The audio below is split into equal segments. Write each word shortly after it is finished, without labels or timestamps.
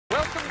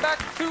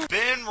back to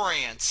Ben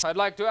Rants. I'd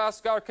like to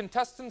ask our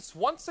contestants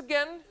once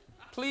again,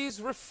 please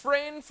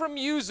refrain from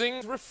using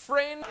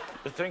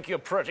You think you're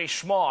pretty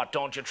smart,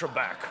 don't you,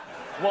 Trebek?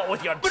 What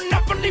with your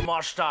monopoly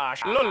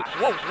mustache? Whoa,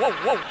 whoa,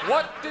 whoa.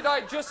 What did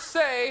I just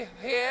say?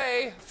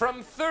 Hey,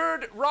 from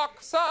Third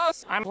Rock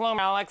Sauce. I'm Plum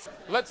Alex.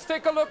 Let's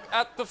take a look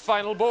at the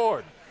final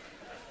board.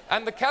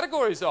 And the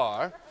categories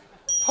are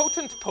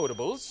potent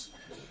potables,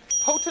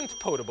 potent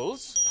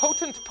potables,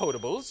 potent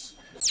potables,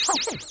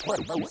 potent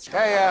potables.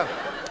 Hey,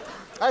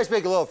 I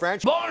speak a little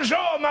French.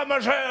 Bonjour,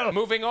 mademoiselle.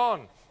 Moving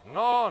on.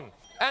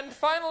 And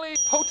finally,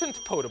 potent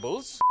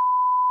potables.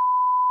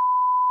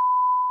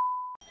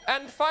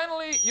 And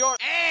finally, your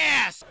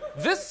Ass!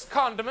 This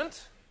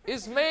condiment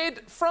is made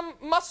from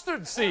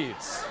mustard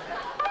seeds.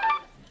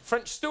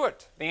 French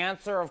Stewart. The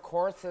answer, of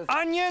course, is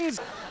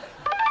Onions.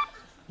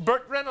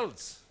 Burt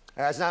Reynolds.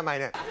 That's not my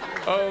name.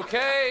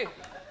 Okay.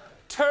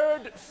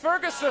 Turd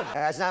Ferguson.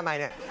 That's not my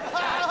name.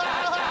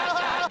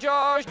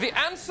 Josh. The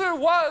answer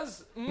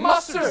was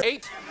mustard.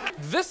 8.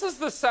 This is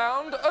the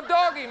sound a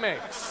doggy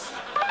makes.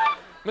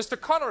 Mr.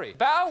 Connery.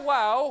 Bow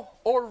wow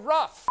or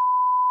rough?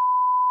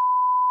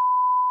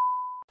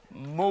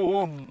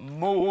 Moo,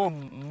 moo,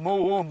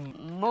 moo,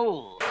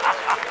 moo.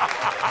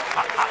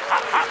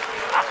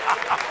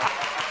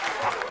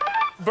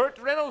 Burt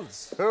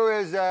Reynolds. Who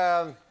is,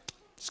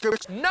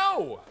 Scrooge?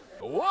 No!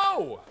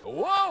 Whoa!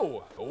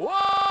 Whoa!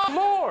 Whoa!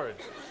 Lord!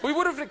 We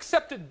would have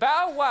accepted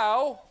bow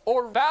wow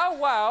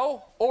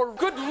or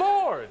good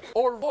Lord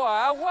or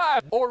wow wow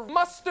or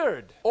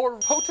mustard or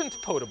potent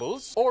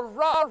potables or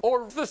raw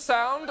or the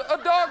sound a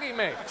doggy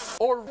makes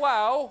or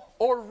wow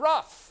or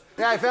rough.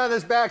 Yeah, I found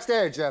this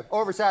backstage.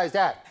 Oversized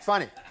hat. It's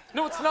funny.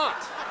 No, it's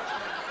not.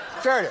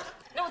 Sure it is.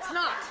 No, it's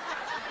not.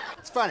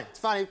 It's funny. It's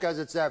funny because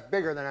it's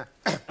bigger than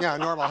a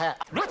normal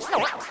hat. You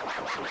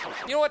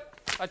know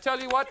what? I tell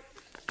you what.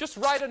 Just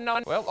write a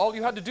nun. Well, all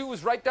you had to do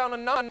was write down a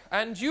nun,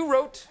 and you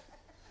wrote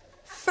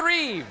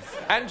threve,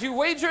 and you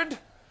wagered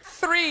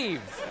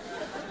threve.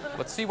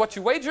 Let's see what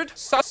you wagered.